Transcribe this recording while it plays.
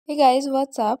Hey guys,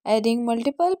 what's up? Adding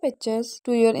multiple pictures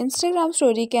to your Instagram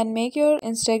story can make your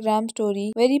Instagram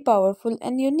story very powerful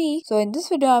and unique. So in this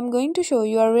video, I'm going to show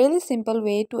you a really simple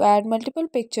way to add multiple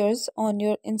pictures on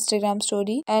your Instagram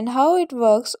story and how it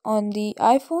works on the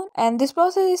iPhone. And this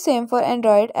process is same for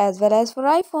Android as well as for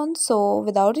iPhone. So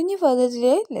without any further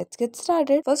delay, let's get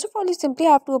started. First of all, you simply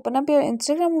have to open up your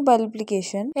Instagram mobile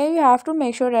application. Here you have to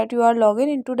make sure that you are logged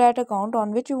into that account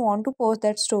on which you want to post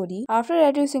that story. After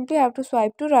that, you simply have to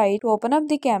swipe to right to open up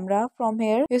the camera. From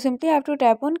here, you simply have to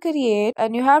tap on create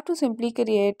and you have to simply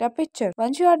create a picture.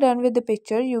 Once you are done with the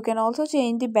picture, you can also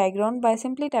change the background by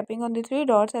simply tapping on the three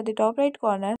dots at the top right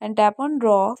corner and tap on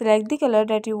draw. Select the color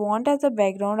that you want as a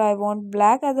background. I want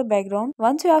black as a background.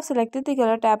 Once you have selected the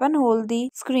color, tap and hold the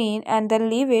screen and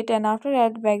then leave it, and after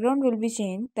that the background will be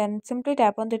changed. Then simply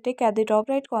tap on the tick at the top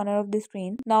right corner of the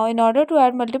screen. Now in order to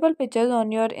add multiple pictures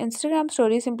on your Instagram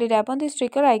story, simply tap on the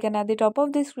sticker icon at the top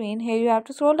of the screen. Here you have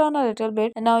to scroll down a little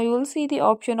bit and now you will see the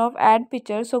option of add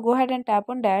picture, so go ahead and tap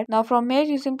on that. Now from here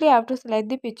you simply have to select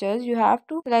the pictures. You have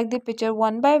to select the picture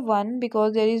one by one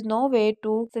because there is no way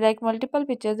to select multiple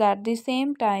pictures at the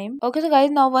same time. Okay, so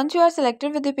guys, now once you are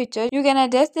selected with the picture, you can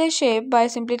adjust their shape by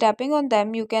simply tapping on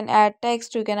them. You can add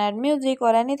text, you can add music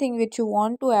or anything which you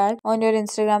want to add on your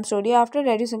Instagram story. After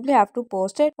that, you simply have to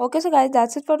post it. Okay, so guys,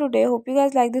 that's it for today. Hope you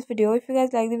guys like this video. If you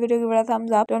guys like the video, give it a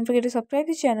thumbs up. Don't forget to subscribe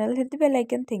the channel, hit the bell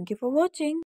icon. Thank you for watching.